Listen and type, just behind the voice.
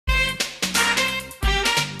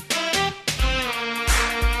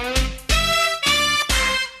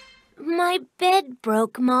My bed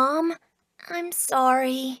broke, Mom. I'm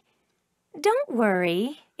sorry. Don't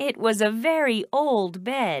worry. It was a very old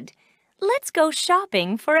bed. Let's go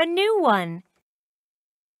shopping for a new one.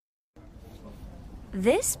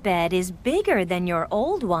 This bed is bigger than your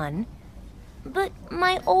old one. But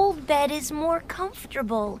my old bed is more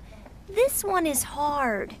comfortable. This one is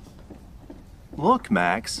hard. Look,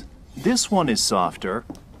 Max. This one is softer.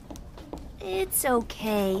 It's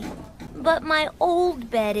okay, but my old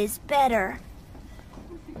bed is better.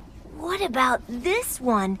 What about this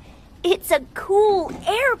one? It's a cool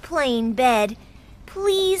airplane bed.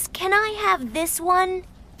 Please, can I have this one?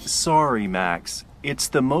 Sorry, Max. It's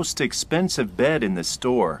the most expensive bed in the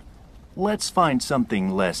store. Let's find something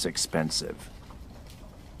less expensive.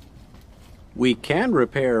 We can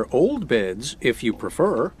repair old beds if you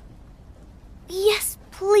prefer. Yes,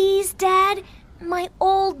 please, Dad. My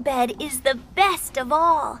old bed is the best of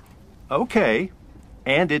all. Okay.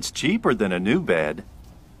 And it's cheaper than a new bed.